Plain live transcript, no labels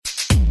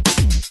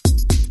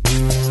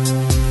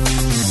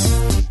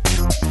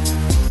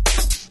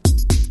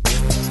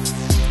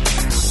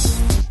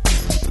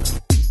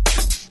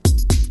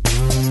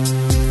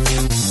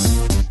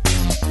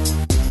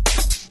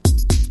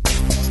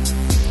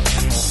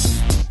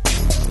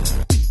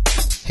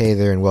Hey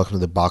there, and welcome to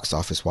the Box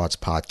Office Watch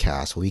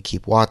podcast, where we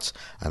keep watch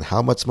on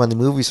how much money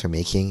movies are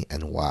making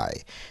and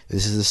why.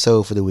 This is the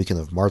show for the weekend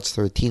of March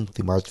 13th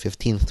to March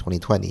 15th,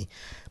 2020.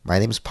 My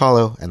name is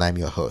Paulo, and I'm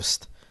your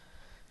host.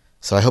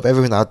 So I hope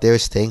everyone out there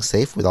is staying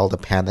safe with all the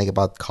panic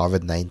about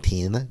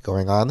COVID-19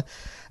 going on.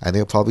 I know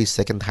you're probably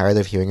sick and tired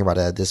of hearing about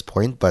it at this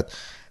point, but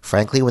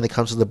frankly, when it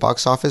comes to the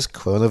box office,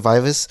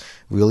 coronavirus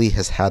really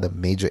has had a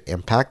major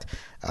impact.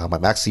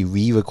 I'm actually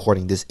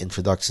re-recording this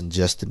introduction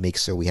just to make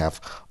sure we have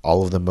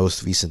all of the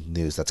most recent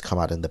news that's come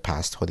out in the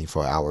past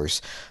 24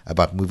 hours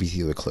about movie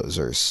theater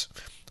closures.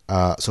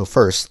 So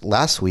first,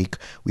 last week,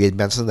 we had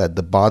mentioned that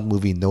the Bond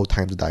movie No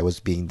Time to Die was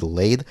being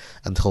delayed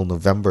until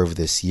November of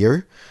this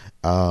year.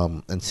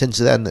 And since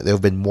then, there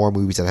have been more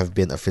movies that have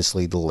been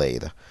officially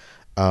delayed.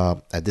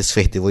 At this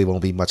rate, there really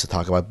won't be much to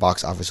talk about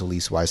box office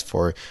release-wise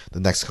for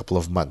the next couple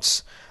of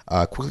months.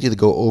 Quickly to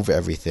go over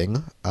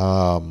everything.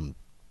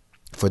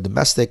 For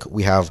domestic,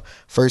 we have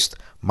first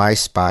My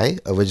Spy,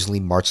 originally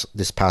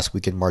this past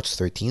weekend, March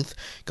 13th,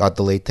 got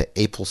delayed to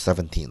April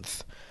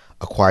 17th.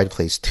 A Quiet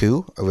Place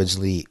 2,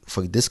 originally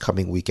for this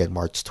coming weekend,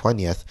 March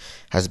 20th,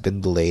 has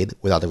been delayed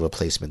without a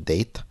replacement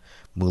date.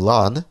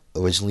 Mulan,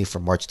 originally for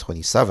March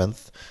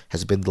 27th,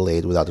 has been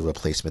delayed without a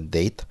replacement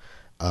date.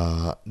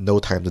 No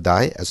Time to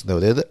Die, as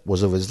noted,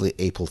 was originally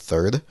April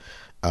 3rd,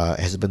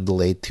 has been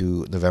delayed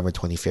to November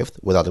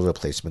 25th without a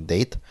replacement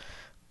date.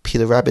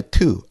 Peter Rabbit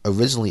 2,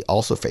 originally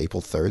also for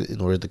April 3rd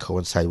in order to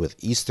coincide with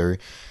Easter,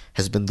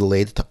 has been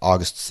delayed to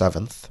August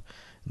 7th.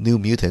 New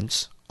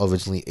Mutants,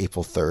 originally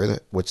April 3rd,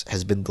 which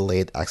has been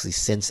delayed actually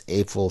since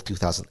April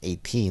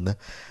 2018,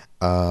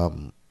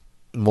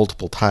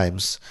 multiple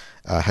times,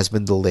 has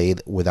been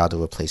delayed without a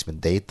replacement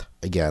date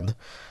again.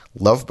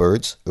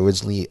 Lovebirds,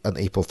 originally an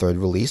April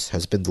 3rd release,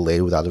 has been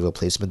delayed without a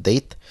replacement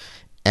date.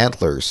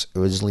 Antlers,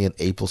 originally an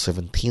April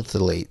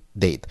 17th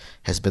date,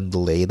 has been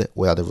delayed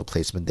without a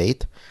replacement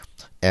date.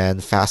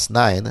 And Fast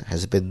 9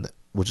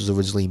 which was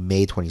originally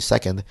May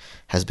 22nd,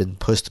 has been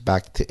pushed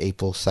back to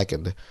April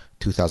 2nd,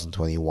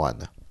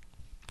 2021.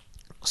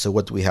 So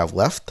what do we have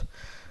left?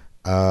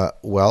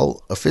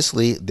 Well,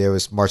 officially, there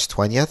is March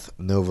 20th,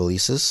 no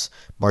releases.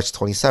 March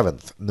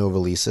 27th, no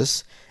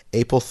releases.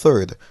 April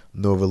 3rd,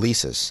 no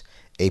releases.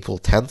 April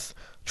 10th,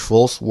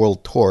 Trolls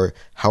World Tour.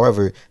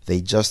 However,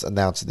 they just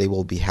announced they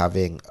will be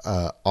having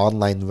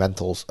online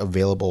rentals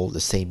available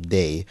the same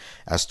day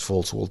as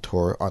Trolls World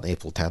Tour on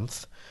April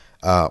 10th.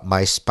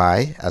 My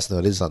Spy, as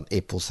noted, is on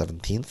April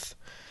 17th.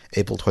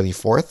 April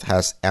 24th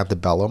has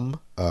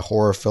Antebellum, a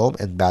horror film,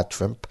 and Bad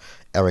Trimp,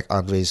 Eric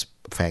Andre's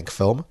prank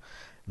film.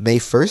 May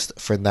 1st,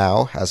 for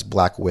now, has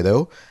Black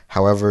Widow.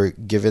 However,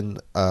 given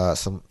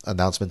some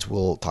announcements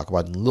we'll talk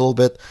about in a little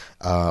bit,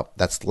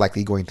 that's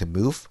likely going to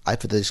move. I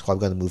predict it's probably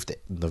going to move to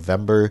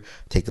November,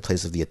 take the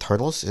place of the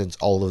Eternals, since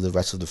all of the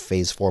rest of the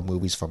Phase 4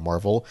 movies from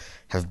Marvel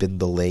have been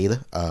delayed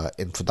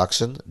in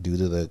production due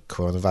to the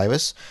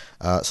coronavirus.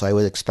 So I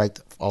would expect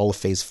all of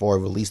Phase 4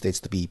 release dates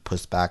to be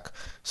pushed back.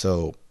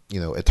 So,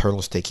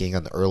 Eternals taking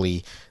an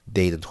early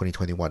date in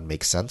 2021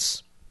 makes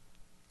sense.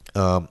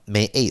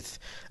 May 8th,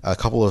 a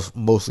couple of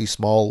mostly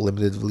small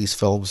limited release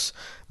films.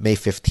 May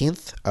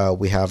 15th,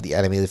 we have the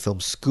animated film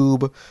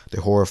Scoob,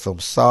 the horror film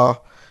Saw.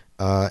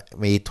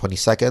 May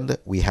 22nd,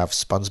 we have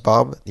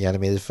SpongeBob, the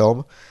animated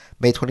film.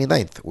 May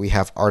 29th, we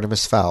have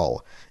Artemis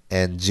Fowl.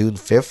 And June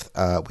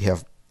 5th, we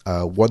have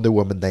Wonder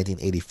Woman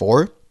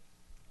 1984,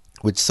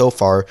 which so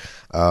far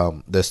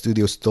the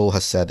studio still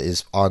has said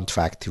is on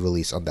track to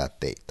release on that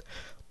date.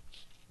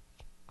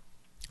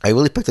 I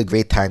really picked a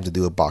great time to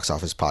do a box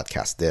office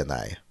podcast, didn't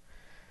I?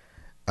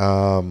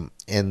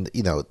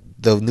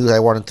 The news I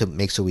wanted to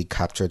make sure we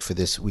captured for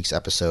this week's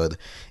episode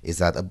is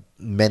that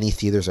many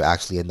theaters are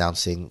actually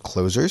announcing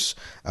closures.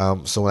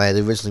 So when I had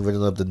originally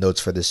written up the notes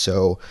for this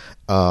show,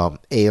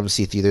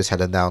 AMC theaters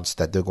had announced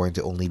that they're going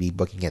to only be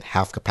booking at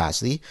half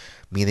capacity,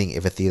 meaning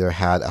if a theater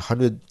had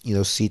 100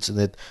 seats in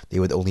it,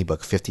 they would only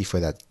book 50 for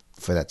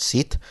that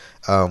seat.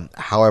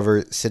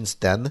 However, since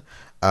then,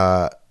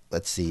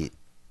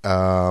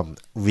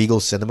 Regal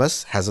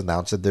Cinemas has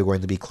announced that they're going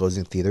to be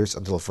closing theaters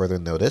until further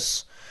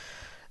notice.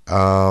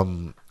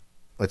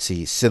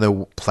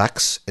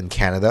 Cineplex in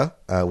Canada,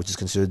 which is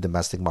considered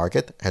domestic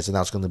market, has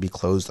announced going to be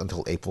closed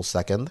until April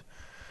 2nd.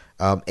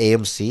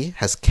 AMC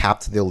has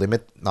capped their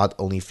limit not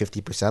only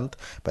 50%,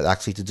 but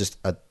actually to just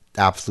an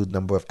absolute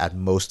number of at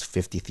most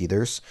 50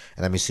 theaters,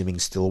 and I'm assuming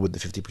still with the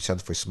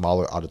 50% for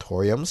smaller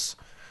auditoriums.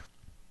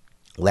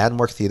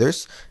 Landmark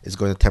Theaters is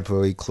going to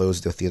temporarily close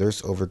their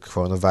theaters over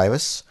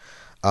coronavirus.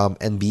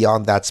 And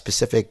beyond that,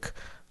 specific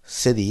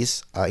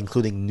cities,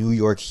 including New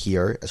York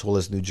here, as well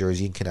as New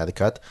Jersey and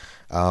Connecticut,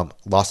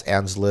 Los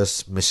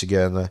Angeles,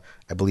 Michigan,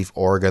 I believe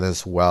Oregon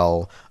as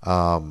well,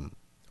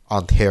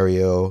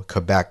 Ontario,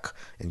 Quebec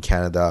in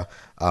Canada,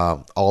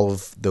 all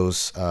of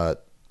those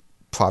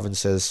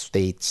provinces,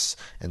 states,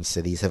 and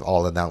cities have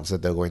all announced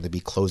that they're going to be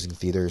closing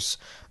theaters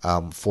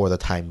for the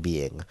time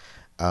being.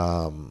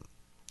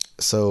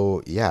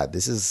 So yeah,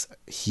 this is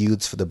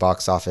huge for the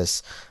box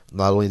office.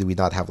 Not only do we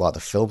not have a lot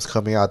of films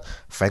coming out,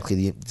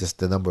 frankly, just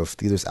the number of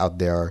theaters out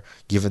there,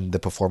 given the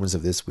performance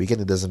of this weekend,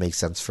 it doesn't make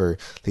sense for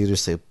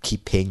theaters to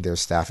keep paying their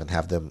staff and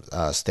have them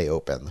stay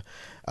open.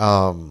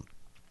 Um,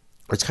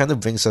 which kind of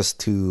brings us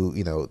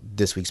to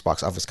this week's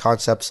box office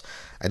concepts.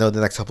 I know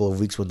the next couple of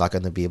weeks we're not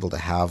going to be able to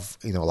have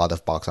a lot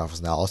of box office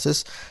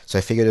analysis, so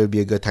I figured it would be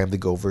a good time to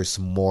go over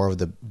some more of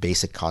the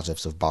basic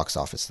concepts of box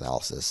office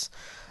analysis.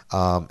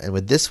 And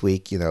with this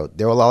week,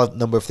 there were a lot of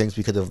number of things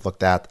we could have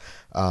looked at.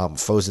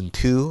 Frozen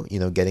 2,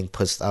 getting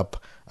pushed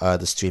up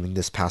the streaming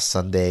this past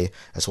Sunday,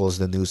 as well as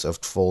the news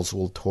of Trolls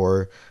World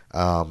Tour,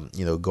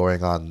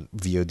 going on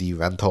VOD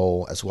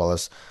rental, as well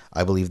as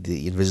I believe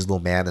the Invisible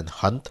Man and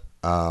Hunt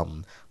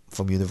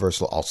from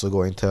Universal also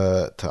going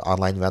to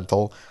online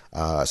rental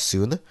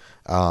soon.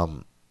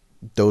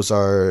 Those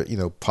are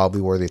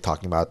probably what they're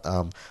talking about.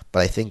 But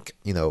I think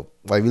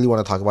what I really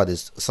want to talk about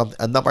is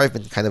a number I've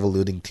been kind of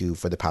alluding to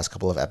for the past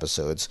couple of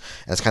episodes,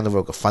 and it's kind of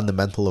a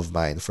fundamental of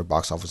mine for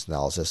box office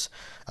analysis.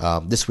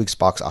 This week's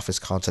box office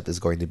concept is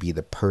going to be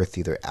the per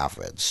theater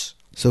average.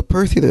 So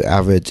per theater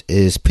average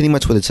is pretty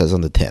much what it says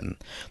on the tin.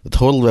 The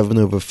total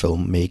revenue of a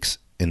film makes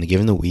in a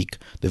given week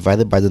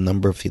divided by the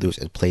number of theaters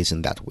it plays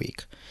in that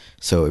week.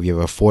 So if you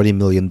have a $40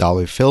 million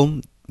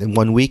film in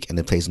 1 week and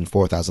it plays in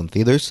 4,000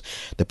 theaters,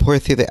 the per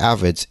theater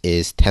average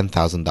is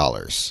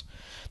 $10,000.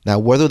 Now,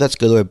 whether that's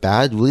good or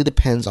bad really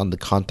depends on the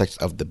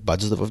context of the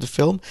budget of the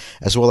film,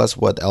 as well as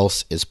what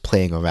else is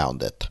playing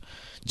around it.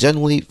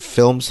 Generally,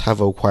 films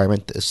have a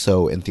requirement to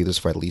show in theaters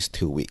for at least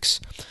 2 weeks.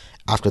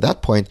 After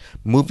that point,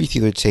 movie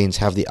theater chains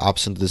have the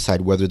option to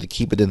decide whether to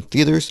keep it in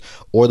theaters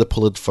or to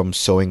pull it from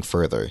showing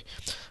further.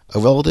 A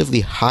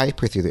relatively high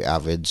per theater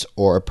average,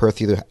 or a per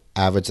theater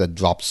average that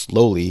drops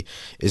slowly,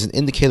 is an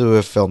indicator of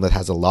a film that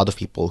has a lot of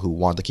people who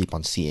want to keep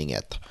on seeing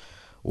it.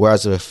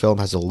 Whereas if a film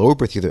has a low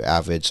per theater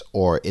average,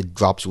 or it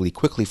drops really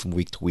quickly from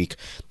week to week,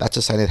 that's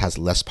a sign it has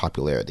less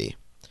popularity.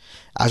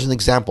 As an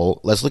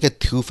example, let's look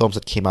at two films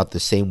that came out the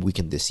same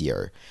weekend this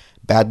year: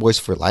 Bad Boys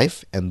for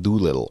Life and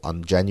Dolittle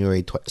on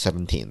January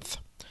 17th.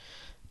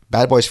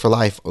 Bad Boys for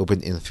Life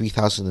opened in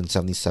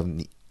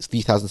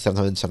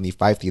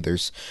 3,775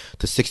 theaters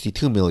to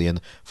 62 million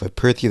for a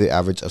per theater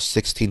average of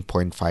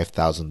 $16.5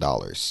 thousand.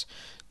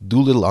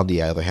 Dolittle, on the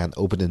other hand,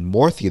 opened in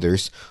more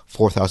theaters,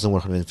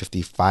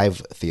 4,155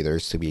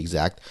 theaters to be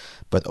exact,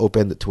 but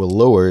opened to a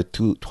lower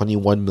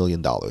 $21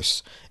 million,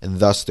 and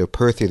thus their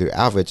per theater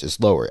average is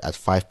lower at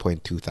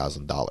 $5.2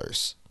 thousand.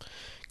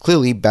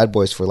 Clearly, Bad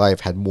Boys for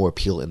Life had more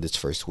appeal in this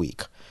first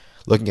week.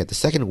 Looking at the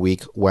second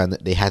week, when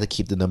they had to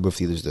keep the number of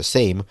theaters the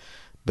same,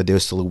 but there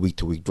was still a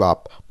week-to-week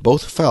drop,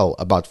 both fell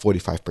about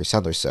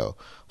 45% or so.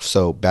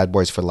 So Bad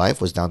Boys for Life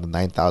was down to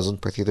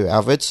 $9,000 per theater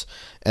average,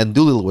 and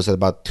Dolittle was at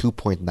about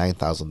 $2.9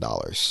 thousand.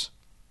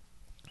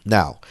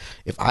 Now,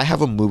 if I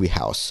have a movie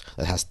house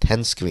that has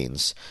 10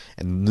 screens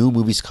and new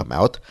movies come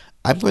out,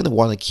 I'm going to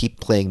want to keep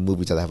playing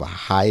movies that have a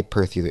high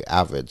per theater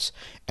average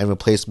and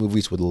replace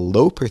movies with a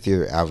low per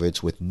theater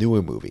average with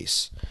newer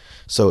movies.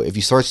 So if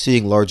you start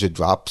seeing larger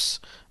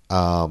drops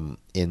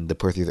in the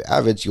per theater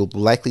average, you'll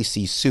likely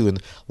see soon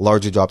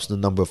larger drops in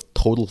the number of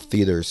total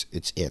theaters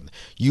it's in.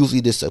 Usually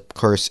this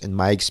occurs, in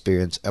my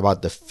experience,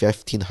 about the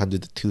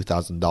 $1,500 to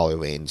 $2,000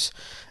 range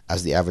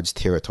as the average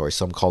territory.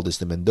 Some call this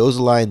the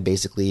Mendoza line,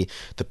 basically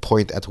the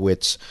point at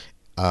which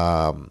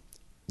the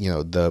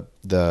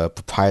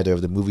proprietor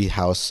of the movie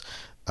house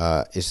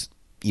is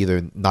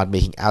either not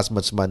making as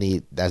much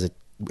money as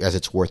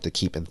it's worth to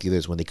keep in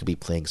theaters when they could be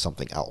playing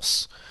something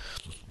else.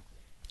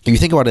 If you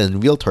think about it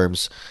in real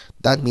terms,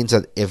 that means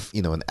that if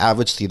an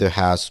average theater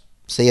has,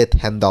 say, a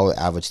 $10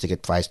 average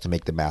ticket price, to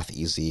make the math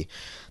easy,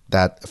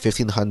 that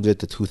 $1,500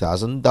 to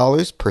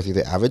 $2,000 per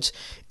theater average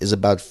is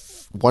about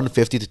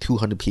 150 to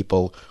 200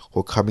 people who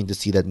are coming to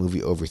see that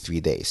movie over 3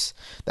 days.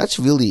 That's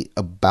really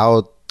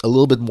about a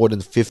little bit more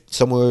than 50,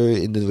 somewhere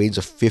in the range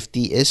of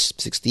 50-ish,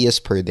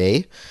 60-ish per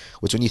day,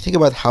 which, when you think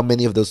about how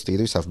many of those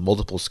theaters have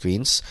multiple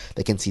screens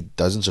that can see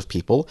dozens of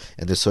people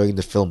and they're showing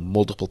the film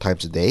multiple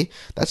times a day,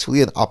 that's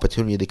really an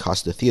opportunity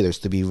cost to theaters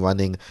to be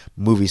running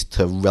movies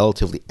to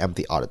relatively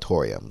empty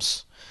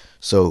auditoriums.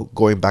 So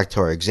going back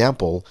to our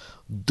example,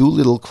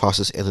 Dolittle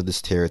crosses into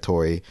this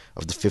territory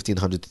of the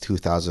 1,500 to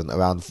 2,000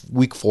 around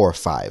week 4 or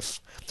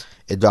 5.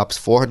 It drops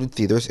 400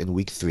 theaters in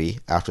week 3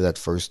 after that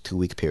first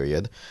 2-week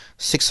period,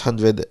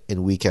 600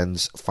 in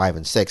weekends 5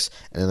 and 6,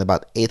 and then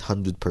about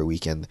 800 per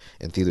weekend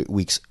in theater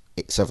weeks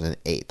 7 and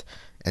 8.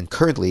 And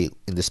currently,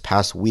 in this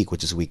past week,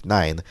 which is week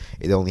 9,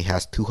 it only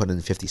has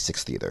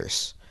 256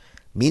 theaters.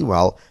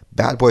 Meanwhile,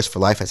 Bad Boys for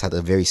Life has had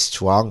a very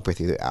strong per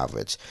theater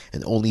average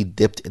and only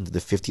dipped into the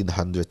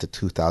 1,500 to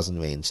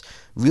 2,000 range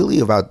really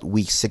about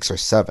week 6 or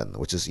 7,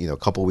 which is a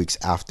couple weeks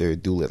after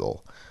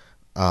Dolittle.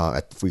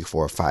 At week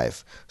 4 or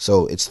 5.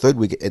 So its third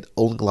week, it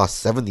only lost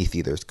 70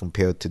 theaters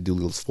compared to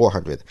Dolittle's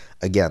 400.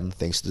 Again,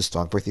 thanks to the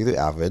strong per theater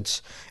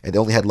average. And it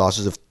only had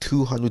losses of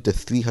 200 to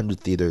 300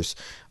 theaters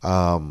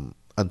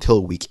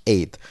until week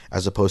 8,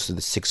 as opposed to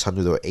the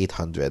 600 or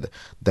 800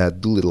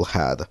 that Dolittle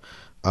had.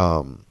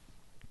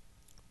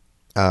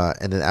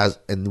 And then as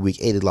in week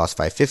 8 it lost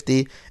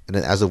 550, and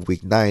then as of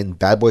week 9,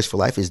 Bad Boys for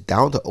Life is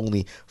down to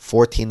only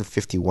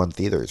 1451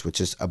 theaters, which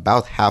is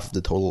about half of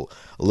the total,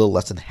 a little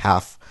less than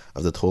half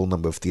of the total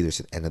number of theaters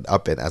it ended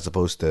up in, as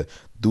opposed to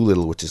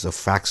Doolittle, which is a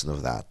fraction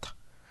of that.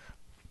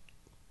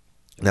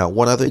 Now,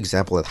 one other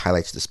example that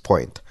highlights this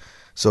point.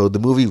 So the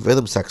movie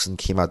Rhythm Section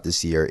came out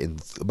this year in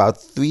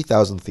about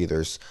 3,000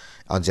 theaters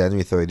on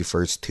January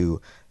 31st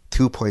to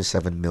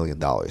 $2.7 million.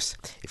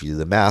 If you do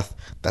the math,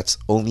 that's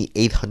only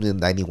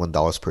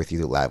 $891 per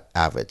theater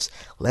average,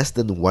 less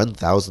than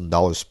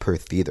 $1,000 per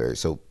theater.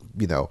 So,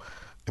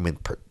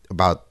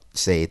 about,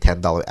 say,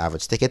 $10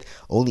 average ticket,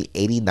 only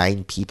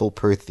 89 people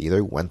per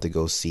theater went to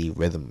go see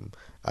Rhythm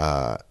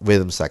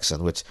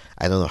Section, which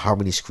I don't know how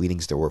many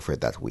screenings there were for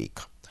it that week.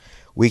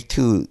 Week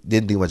 2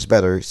 didn't do much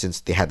better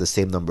since they had the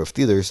same number of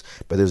theaters,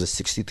 but there was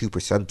a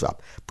 62%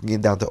 drop, bringing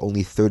it down to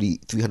only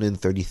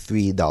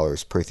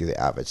 $333 per theater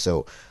average.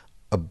 So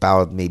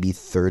about maybe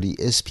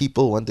 30-ish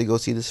people went to go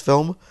see this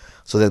film.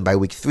 So then by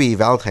week 3,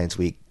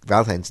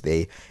 Valentine's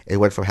Day, it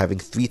went from having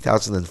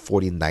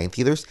 3,049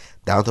 theaters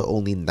down to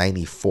only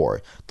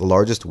 94, the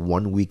largest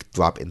one-week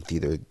drop in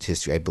theater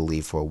history, I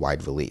believe, for a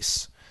wide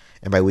release.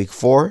 And by week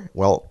 4,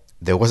 well,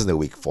 there wasn't a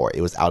week 4.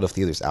 It was out of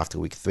theaters after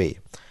week 3.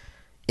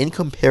 In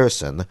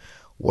comparison,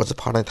 Once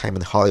Upon a Time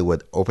in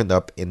Hollywood opened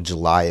up in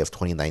July of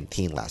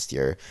 2019 last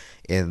year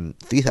in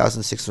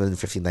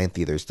 3,659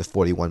 theaters to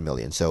 41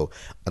 million, so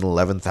an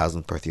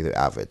 11,000 per theater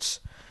average.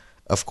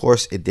 Of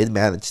course, it did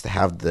manage to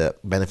have the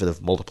benefit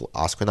of multiple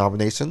Oscar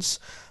nominations,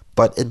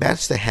 but it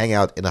managed to hang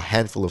out in a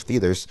handful of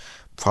theaters,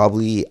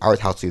 probably art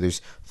house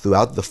theaters,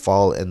 throughout the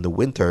fall and the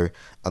winter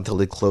until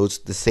it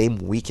closed the same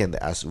weekend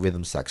as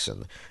Rhythm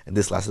Section. And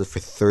this lasted for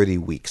 30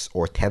 weeks,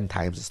 or 10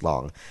 times as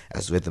long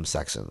as Rhythm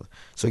Section.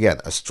 So again,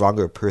 a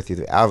stronger per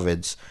theater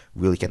average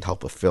really can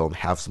help a film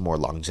have some more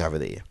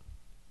longevity.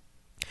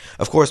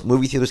 Of course,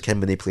 movie theaters can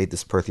manipulate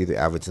this per theater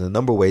average in a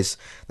number of ways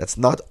that's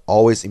not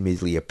always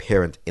immediately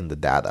apparent in the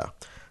data.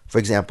 For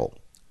example,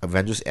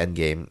 Avengers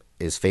Endgame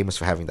is famous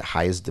for having the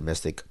highest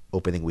domestic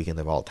opening weekend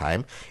of all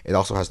time. It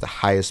also has the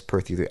highest per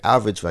theater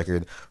average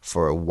record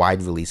for a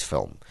wide release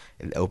film.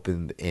 It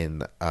opened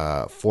in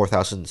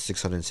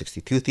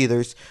 4,662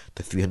 theaters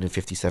to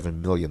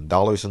 $357 million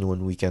in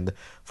one weekend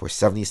for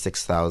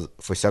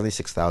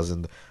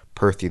 76,000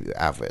 per theater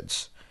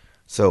average.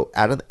 So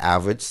at an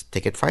average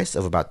ticket price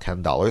of about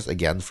 $10,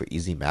 again for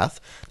easy math,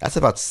 that's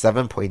about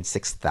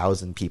 7.6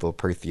 thousand people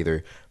per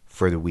theater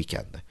for the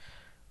weekend.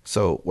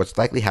 So what's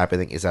likely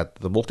happening is that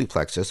the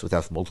multiplexes, which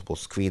have multiple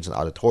screens and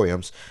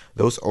auditoriums,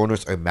 those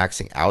owners are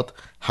maxing out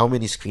how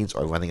many screens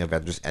are running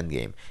Avengers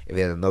Endgame. If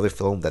they had another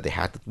film that they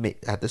had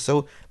to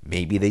show,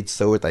 maybe they'd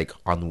show it like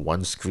on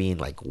one screen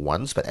like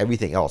once, but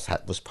everything else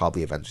was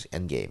probably Avengers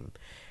Endgame.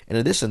 In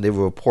addition, there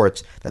were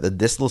reports that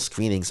additional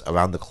screenings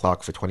around the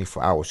clock for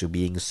 24 hours were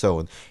being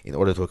shown in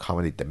order to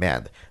accommodate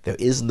demand. There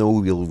is no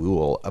real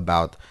rule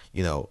about,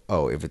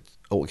 if it's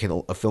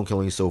a film can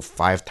only show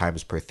 5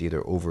 times per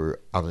theater over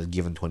on a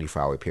given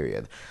 24-hour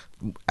period.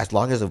 As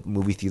long as a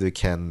movie theater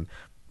can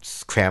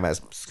cram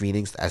as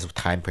screenings as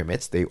time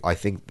permits, I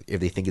think if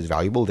they think it's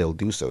valuable, they'll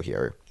do so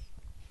here.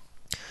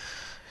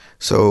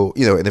 So,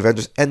 in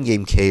Avengers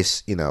Endgame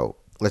case,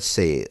 let's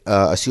say,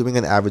 assuming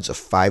an average of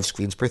 5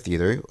 screens per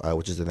theater,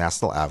 which is the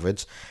national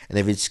average, and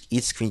if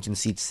each screen can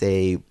seat,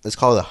 say, let's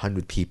call it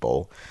 100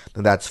 people,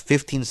 then that's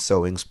 15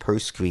 showings per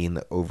screen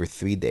over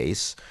 3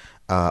 days,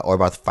 or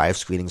about 5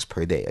 screenings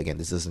per day. Again,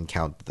 this doesn't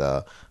count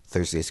the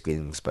Thursday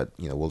screenings, but,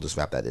 we'll just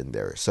wrap that in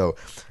there. So,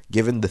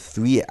 given the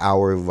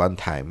 3-hour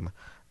runtime,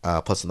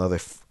 plus another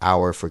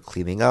hour for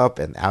cleaning up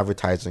and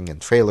advertising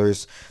and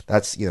trailers,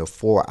 that's,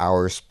 4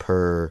 hours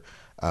per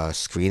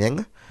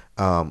screening.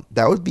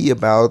 That would be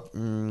about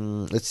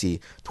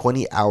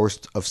 20 hours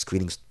of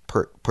screenings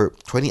per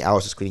 20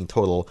 hours of screening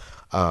total.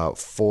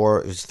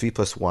 3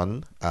 plus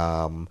 1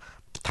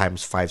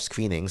 times 5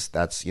 screenings.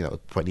 That's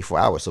 24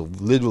 hours. So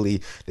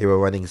literally, they were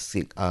running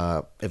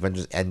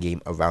Avengers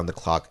Endgame around the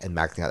clock and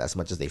maxing out as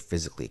much as they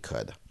physically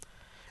could.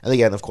 And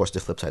again, of course,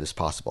 the flip side is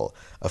possible.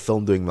 A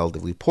film doing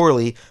relatively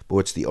poorly, but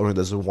which the owner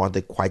doesn't want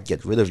to quite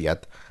get rid of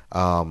yet,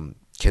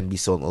 can be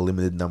shown a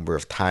limited number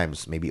of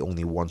times, maybe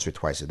only once or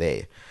twice a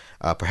day.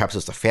 Perhaps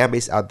there's a fan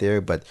base out there,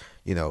 but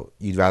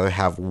you'd rather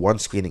have one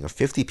screening of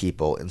 50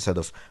 people instead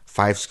of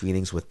 5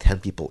 screenings with 10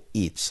 people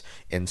each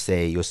in,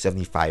 say, your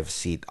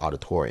 75-seat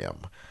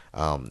auditorium.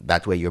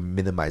 That way, you're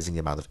minimizing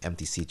the amount of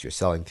empty seats you're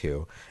selling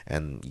to,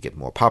 and you get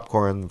more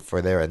popcorn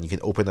for there, and you can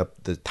open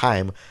up the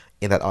time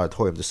in that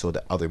auditorium to show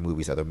the other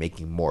movies that are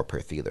making more per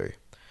theater.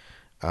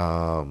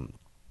 Now,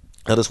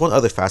 there's one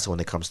other facet when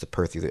it comes to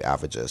per theater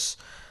averages.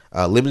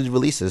 Limited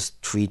releases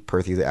treat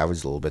per theater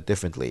average a little bit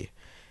differently.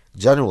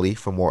 Generally,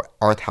 for more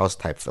art house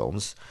type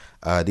films,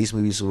 these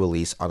movies will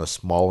release on a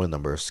smaller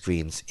number of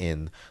screens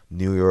in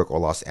New York or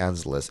Los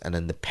Angeles, and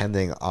then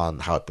depending on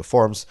how it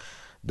performs,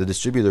 the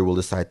distributor will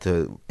decide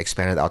to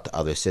expand it out to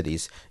other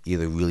cities,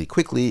 either really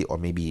quickly or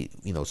maybe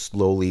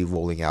slowly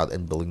rolling out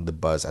and building the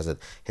buzz as it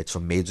hits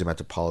from major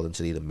metropolitan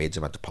city to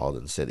major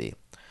metropolitan city.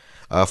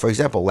 For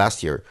example,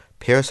 last year,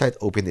 Parasite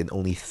opened in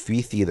only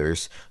 3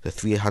 theaters to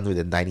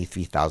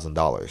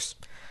 $393,000.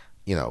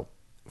 You know,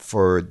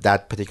 for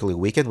that particular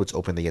weekend, which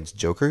opened against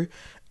Joker,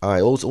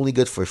 it was only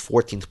good for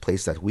 14th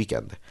place that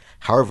weekend.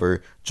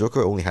 However,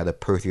 Joker only had a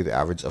per theater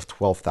average of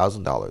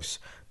 $12,000.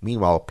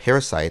 Meanwhile,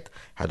 Parasite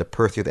had a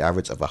per theater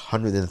average of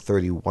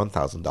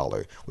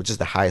 $131,000, which is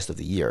the highest of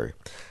the year.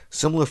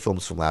 Similar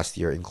films from last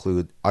year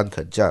include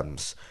Uncut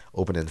Gems,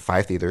 opened in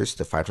 5 theaters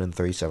to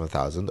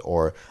 537,000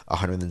 or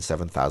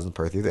 107,000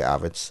 per theater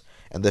average,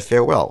 and The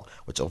Farewell,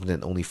 which opened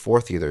in only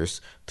 4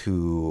 theaters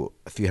to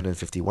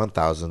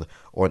 351,000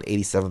 or an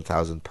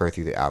 87,000 per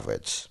theater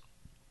average.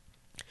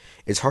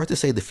 It's hard to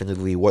say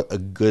definitively what a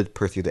good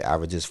per theater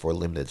average is for a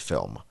limited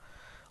film.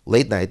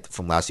 Late Night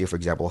from last year, for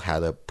example,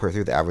 had a per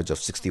theater average of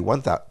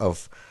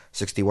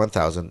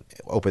 61,000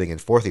 opening in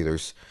 4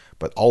 theaters,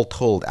 but all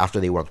told, after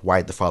they went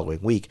wide the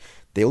following week,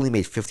 they only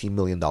made $15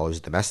 million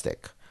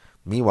domestic.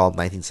 Meanwhile,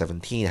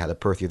 1917 had a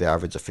per theater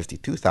average of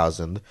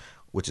 52,000,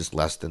 which is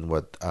less than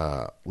what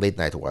Late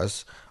Night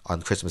was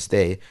on Christmas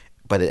Day,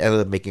 but it ended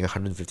up making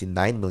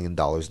 $159 million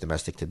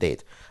domestic to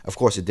date. Of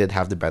course, it did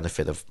have the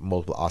benefit of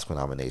multiple Oscar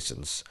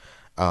nominations.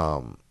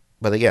 But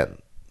again,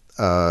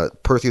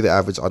 per theater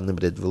average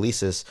unlimited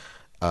releases,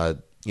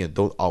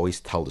 don't always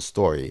tell the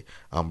story,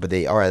 but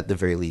they are at the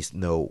very least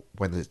know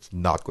when it's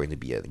not going to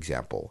be an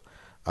example.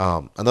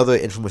 Another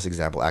infamous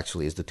example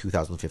actually is the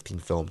 2015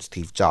 film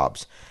Steve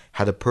Jobs.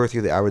 Had a per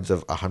theater average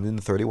of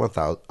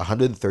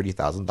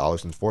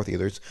 $130,000 in 4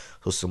 theaters,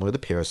 so similar to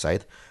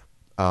Parasite,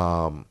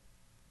 but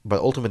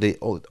ultimately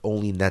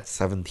only net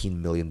 $17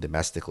 million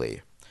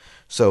domestically.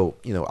 So,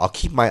 I'll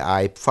keep my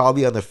eye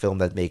probably on a film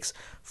that makes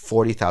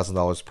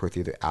 $40,000 per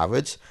theater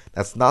average.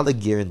 That's not a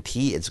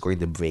guarantee it's going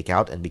to break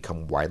out and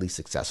become widely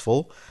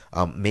successful.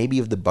 Maybe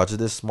if the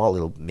budget is small,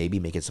 it'll maybe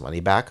make its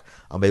money back.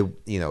 But,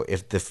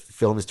 if the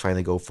film is trying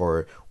to go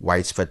for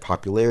widespread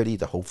popularity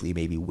to hopefully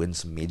maybe win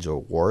some major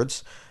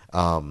awards,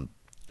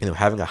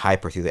 having a high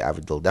per theater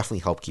average will definitely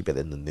help keep it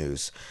in the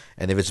news.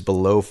 And if it's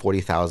below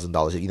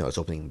 $40,000, it's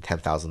opening in the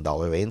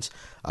 $10,000 range,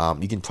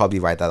 you can probably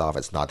write that off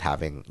as not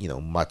having,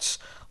 much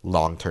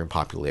long-term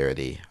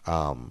popularity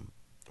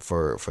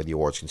for the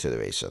awards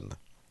consideration.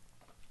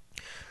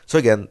 So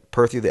again,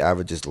 per theater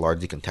average is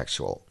largely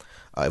contextual.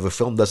 If a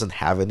film doesn't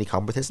have any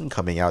competition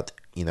coming out,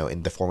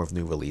 in the form of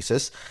new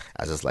releases,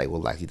 as is we're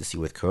likely to see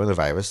with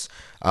coronavirus,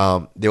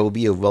 there will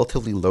be a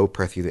relatively low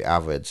per theater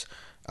average.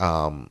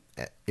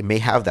 It may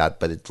have that,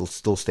 but it will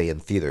still stay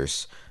in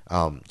theaters,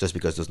 just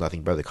because there's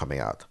nothing better coming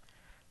out.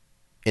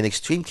 In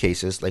extreme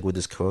cases, like with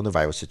this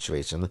coronavirus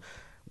situation,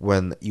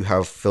 when you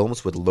have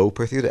films with low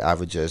per theater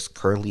averages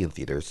currently in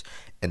theaters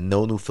and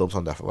no new films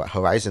on the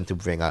horizon to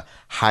bring a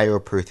higher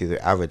per theater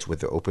average with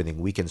their opening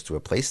weekends to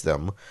replace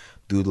them,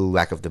 due to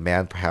lack of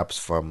demand perhaps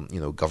from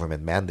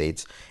government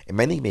mandates, in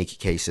many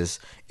cases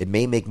it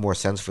may make more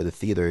sense for the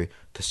theater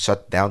to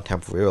shut down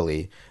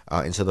temporarily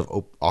instead of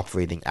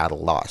operating at a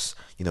loss.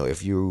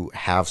 If you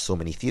have so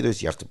many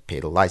theaters, you have to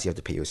pay the lights, you have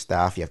to pay your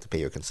staff, you have to pay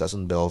your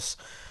concession bills.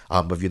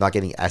 But if you're not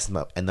getting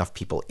enough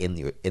people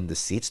in the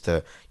seats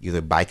to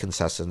either buy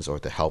concessions or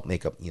to help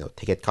make up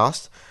ticket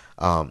costs,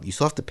 you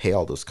still have to pay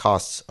all those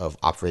costs of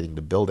operating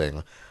the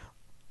building.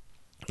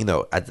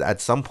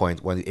 At some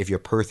point, if your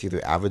per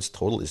theater average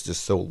total is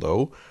just so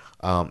low,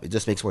 it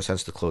just makes more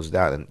sense to close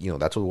down, and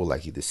that's what we're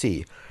likely to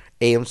see.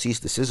 AMC's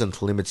decision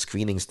to limit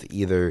screenings to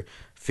either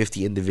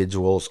 50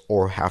 individuals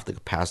or half the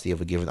capacity of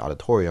a given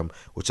auditorium,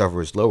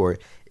 whichever is lower,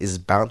 is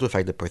bound to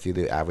affect the per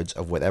theater average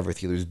of whatever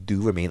theaters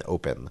do remain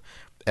open.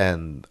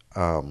 And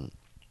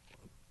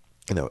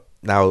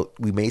now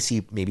we may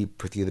see maybe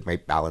per theater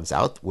might balance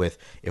out with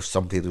if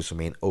some theaters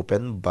remain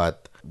open,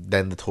 but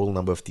then the total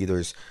number of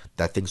theaters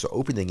that things are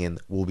opening in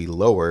will be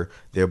lower,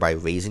 thereby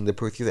raising the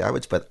per theater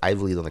average. But I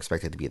really don't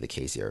expect it to be the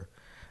case here.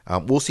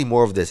 We'll see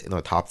more of this in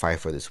our top 5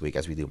 for this week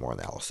as we do more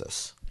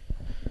analysis.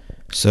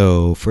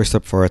 So first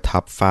up for our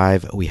top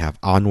 5, we have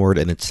Onward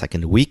in its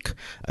second week.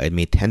 It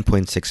made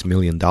 $10.6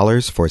 million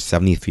for a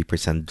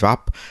 73%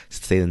 drop.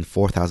 Stayed in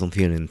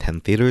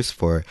 4,310 theaters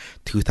for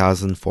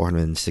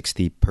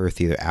 2,460 per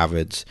theater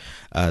average.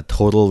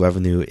 Total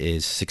revenue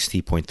is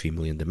 $60.3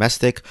 million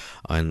domestic,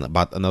 and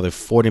about another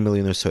 $40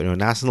 million or so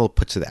international,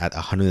 puts it at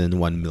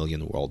 $101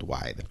 million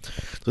worldwide.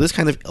 So this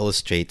kind of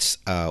illustrates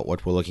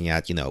what we're looking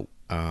at.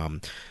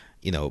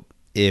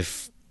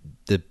 If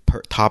the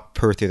top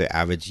per theater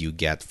average you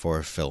get for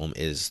a film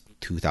is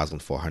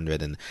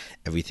 2,400 and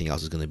everything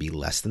else is going to be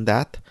less than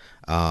that,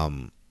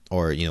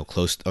 or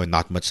close or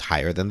not much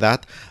higher than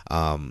that,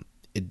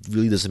 it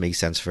really doesn't make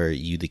sense for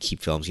you to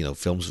keep films.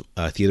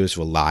 Theaters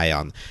rely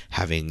on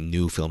having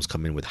new films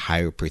come in with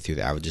higher per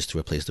theater averages to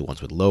replace the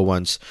ones with low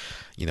ones.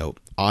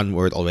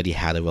 Onward already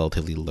had a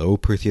relatively low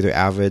per theater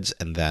average,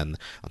 and then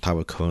on top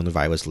of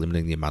coronavirus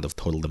limiting the amount of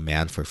total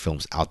demand for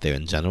films out there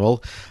in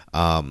general,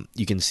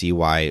 you can see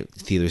why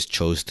theaters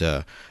chose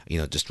to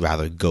just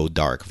rather go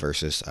dark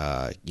versus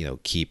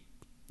keep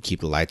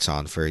the lights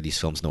on for these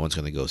films no one's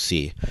going to go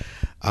see.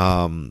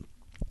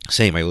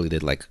 Same, I really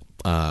did like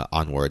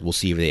Onward. We'll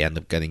see if they end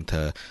up getting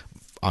to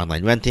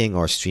online renting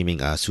or streaming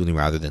sooner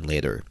rather than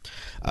later.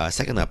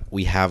 Second up,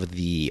 we have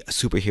the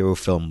superhero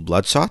film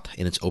Bloodshot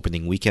in its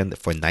opening weekend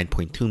for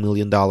 $9.2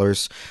 million.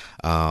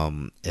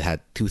 It had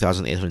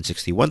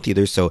 2,861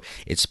 theaters, so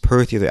its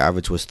per theater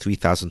average was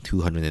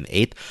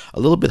 3,208, a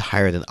little bit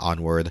higher than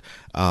Onward.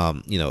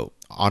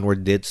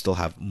 Onward did still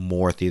have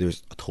more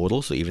theaters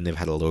total, so even if it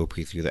had a lower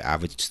pre-theater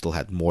average, it still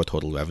had more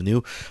total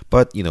revenue.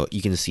 But,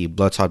 you can see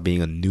Bloodshot being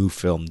a new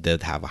film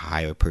did have a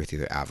higher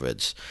per-theater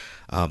average.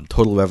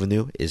 Total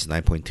revenue is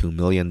 9.2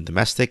 million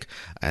domestic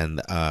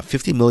and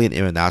 50 million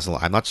international.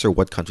 I'm not sure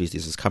what countries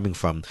this is coming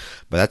from,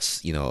 but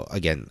that's,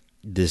 again,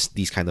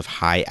 these kind of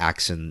high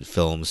action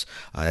films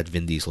that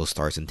Vin Diesel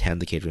stars in tend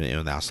to cater to an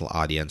international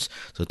audience,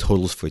 so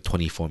totals for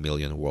 24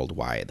 million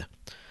worldwide.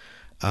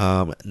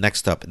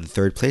 Next up, in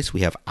third place,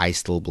 we have I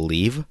Still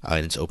Believe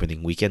in its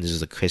opening weekend. This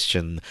is a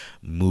Christian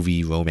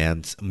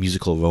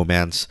musical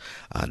romance.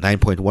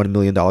 $9.1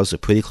 million, so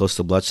pretty close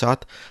to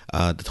Bloodshot.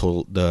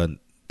 The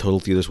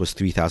total theaters was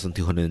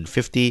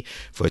 3,250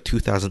 for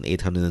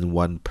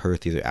 2,801 per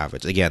theater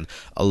average. Again,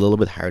 a little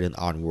bit higher than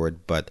Onward,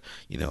 but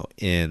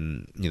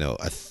in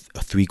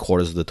three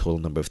quarters of the total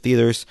number of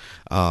theaters.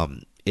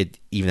 It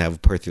even have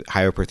a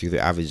higher per theater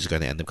average is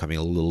going to end up coming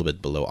a little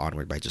bit below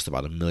Onward by just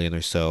about 1 million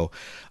or so.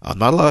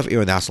 Not a lot of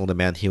international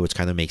demand here, which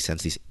kind of makes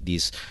sense.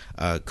 These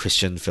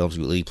Christian films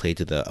really play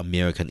to the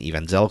American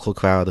evangelical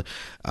crowd.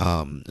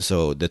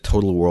 So the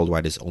total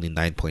worldwide is only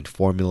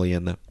 9.4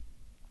 million.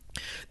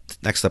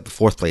 Next up,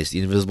 fourth place,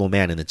 The Invisible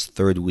Man in its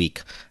third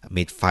week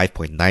made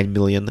 5.9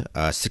 million,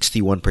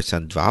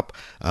 61% drop.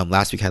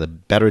 Last week had a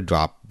better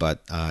drop, but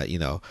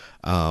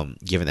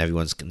given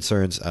everyone's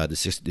concerns,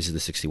 this is the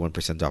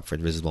 61% drop for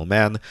Invisible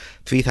Man.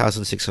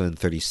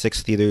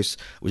 3,636 theaters,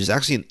 which is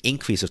actually an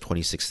increase of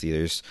 26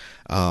 theaters,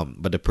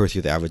 but the per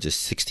theater average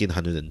is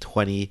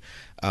 1,620.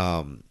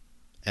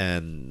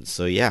 And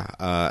so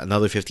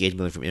another 58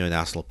 million from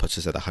international puts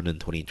us at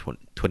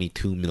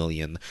 122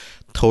 million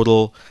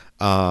total.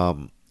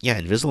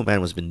 Invisible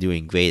Man has been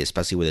doing great,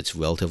 especially with its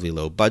relatively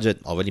low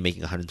budget, already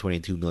making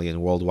 122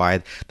 million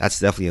worldwide. That's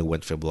definitely a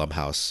win for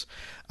Blumhouse.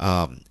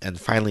 And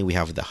finally, we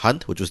have The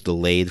Hunt, which was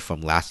delayed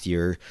from last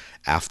year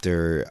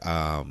after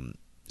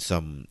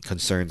some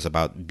concerns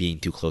about being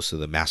too close to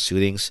the mass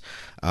shootings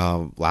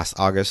last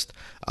August.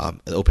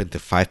 It opened to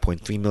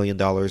 $5.3 million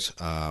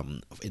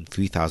in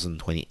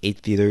 3,028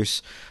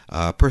 theaters.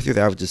 Per theater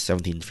average is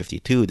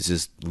 1,752. This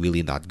is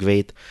really not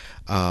great.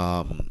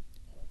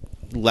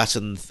 Less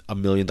than $1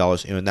 million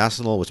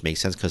international, which makes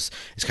sense because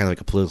it's kind of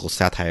like a political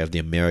satire of the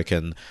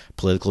American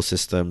political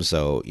system.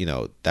 So,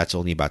 that's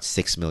only about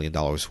 $6 million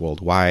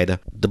worldwide.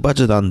 The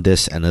budget on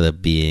this ended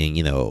up being,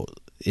 in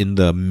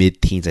the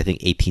mid-teens, I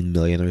think 18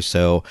 million or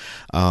so,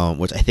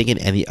 which I think in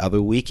any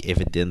other week, if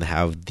it didn't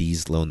have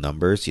these low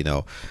numbers,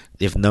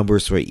 if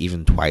numbers were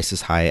even twice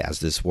as high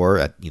as this were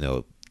at,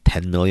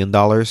 $10 million,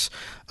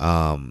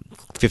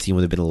 15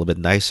 would have been a little bit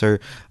nicer.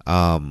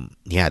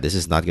 This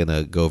is not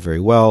gonna go very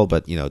well,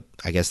 but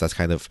I guess that's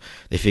kind of,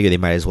 they figure they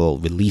might as well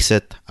release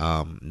it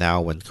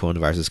now when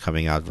coronavirus is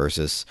coming out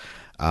versus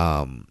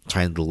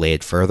trying to delay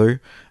it further.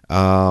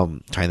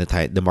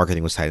 The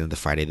marketing was tied into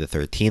Friday the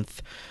 13th.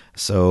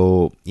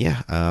 So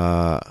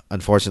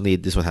unfortunately,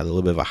 this one had a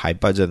little bit of a high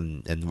budget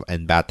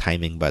and bad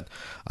timing, but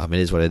it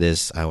is what it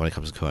is when it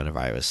comes to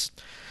coronavirus.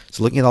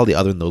 So looking at all the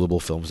other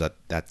notable films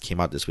that came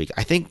out this week,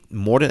 I think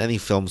more than any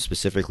film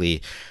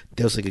specifically,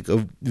 there was like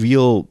a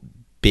real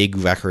big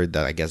record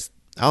that I guess,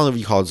 I don't know if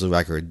you call it a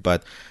record,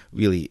 but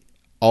really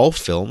all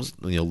films,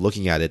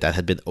 looking at it, that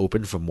had been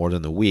open for more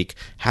than a week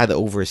had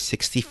over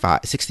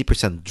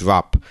 60%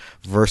 drop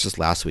versus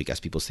last week as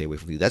people stay away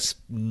from you. That's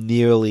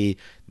nearly,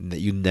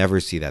 you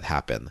never see that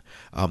happen.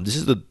 This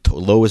is the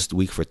lowest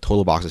week for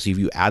total box office. If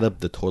you add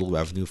up the total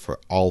revenue for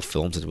all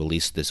films that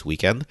released this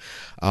weekend,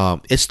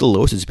 it's the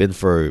lowest it's been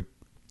for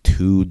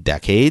 2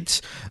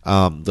 decades.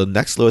 The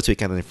next lowest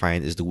weekend I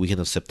find is the weekend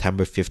of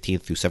September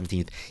 15th through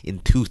 17th in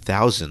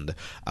 2000,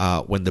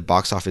 when the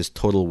box office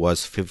total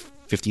was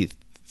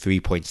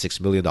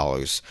 $53.6 million,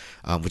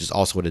 which is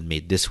also what it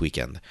made this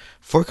weekend.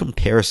 For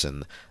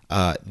comparison,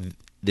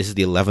 this is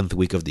the 11th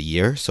week of the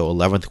year, so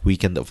 11th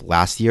weekend of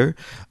last year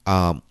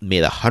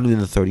made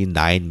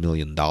 $139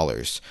 million.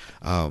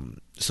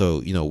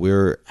 So,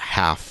 we're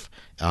half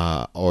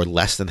or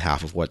less than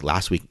half of what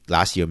last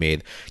year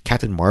made.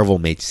 Captain Marvel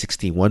made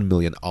 61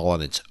 million all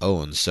on its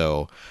own.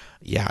 So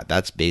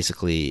that's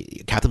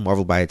basically, Captain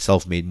Marvel by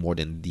itself made more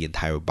than the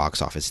entire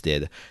box office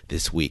did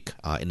this week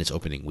in its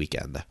opening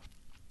weekend.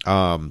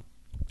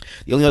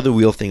 The only other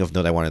real thing of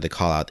note I wanted to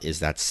call out is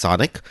that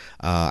Sonic,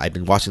 I've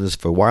been watching this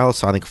for a while.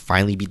 Sonic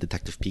finally beat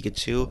Detective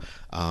Pikachu.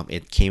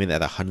 It came in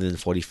at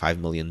 $145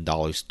 million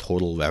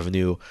total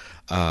revenue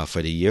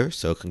for the year.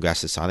 So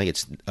congrats to Sonic.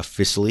 It's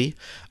officially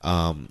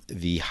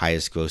the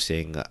highest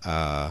grossing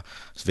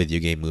video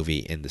game movie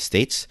in the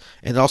States.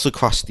 And it also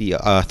crossed the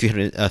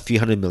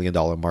 $300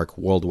 million mark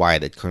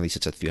worldwide. It currently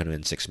sits at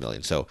 $306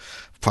 million. So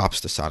props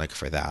to Sonic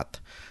for that.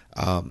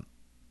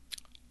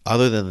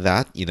 Other than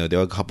that, there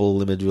were a couple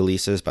limited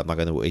releases, but I'm not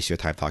going to waste your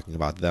time talking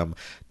about them.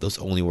 Those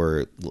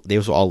were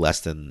all less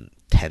than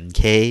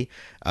 10K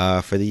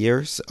for the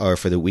years or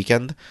for the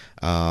weekend.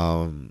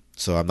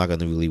 So I'm not going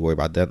to really worry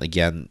about that.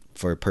 Again,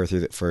 for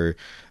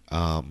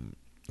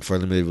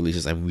limited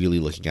releases, I'm really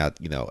looking at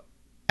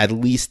at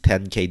least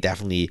 10K,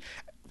 definitely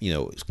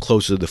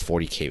closer to the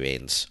 40K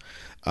range.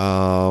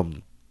 As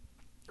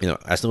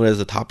noted at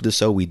the top of the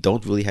show, we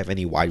don't really have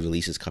any wide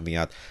releases coming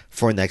out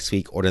for next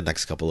week or the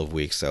next couple of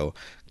weeks. So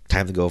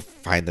time to go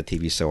find the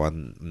TV show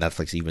on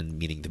Netflix, even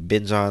meaning to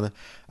binge on.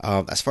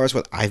 As far as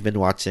what I've been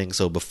watching,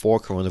 so before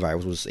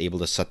coronavirus was able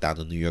to shut down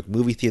the New York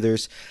movie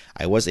theaters,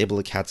 I was able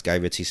to catch Guy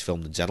Ritchie's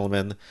film The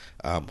Gentleman.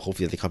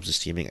 Hopefully that comes to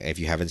streaming. If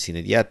you haven't seen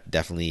it yet,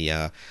 definitely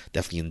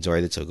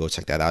enjoyed it, so go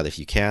check that out if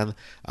you can.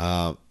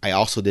 I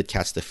also did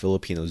catch the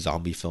Filipino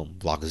zombie film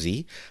Block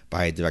Z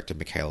by director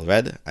Mikhail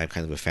Red. I'm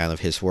kind of a fan of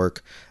his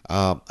work.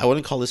 I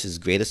wouldn't call this his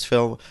greatest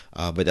film,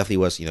 but definitely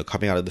was,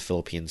 coming out of the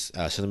Philippines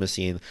cinema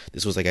scene.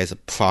 This was, I guess, a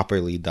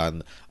properly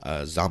done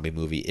zombie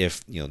movie.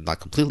 If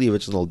not completely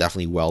original,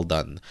 definitely well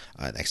done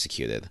and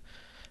executed.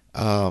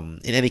 In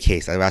any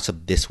case, that wraps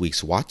up this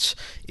week's watch.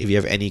 If you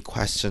have any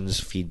questions,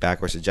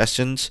 feedback, or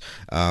suggestions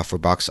for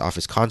Box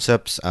Office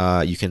Concepts,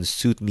 you can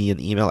shoot me an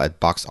email at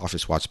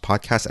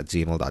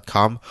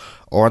boxofficewatchpodcast@gmail.com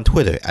or on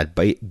Twitter at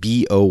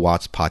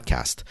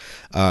BOWatchPodcast.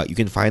 You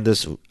can find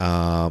us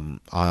on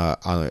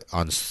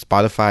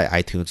Spotify,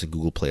 iTunes, and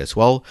Google Play as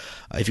well.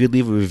 If you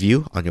leave a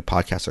review on your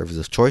podcast service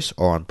of choice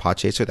or on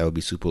Podchaser, that would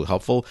be super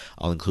helpful.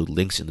 I'll include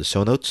links in the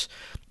show notes.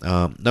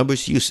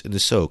 Numbers used in the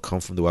show come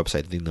from the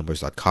website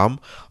thingnumbers.com,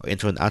 or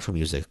intro and outro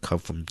music come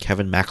from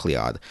Kevin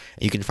MacLeod,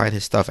 and you can find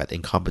his stuff at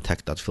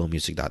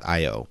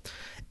incompetech.filmmusic.io.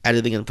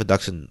 Editing and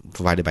production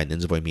provided by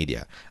Ninja Boy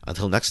Media.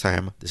 Until next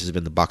time, this has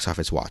been the Box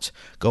Office Watch.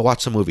 Go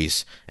watch some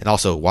movies, and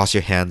also wash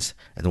your hands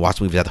and watch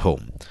movies at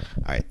home.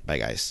 Alright, bye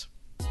guys.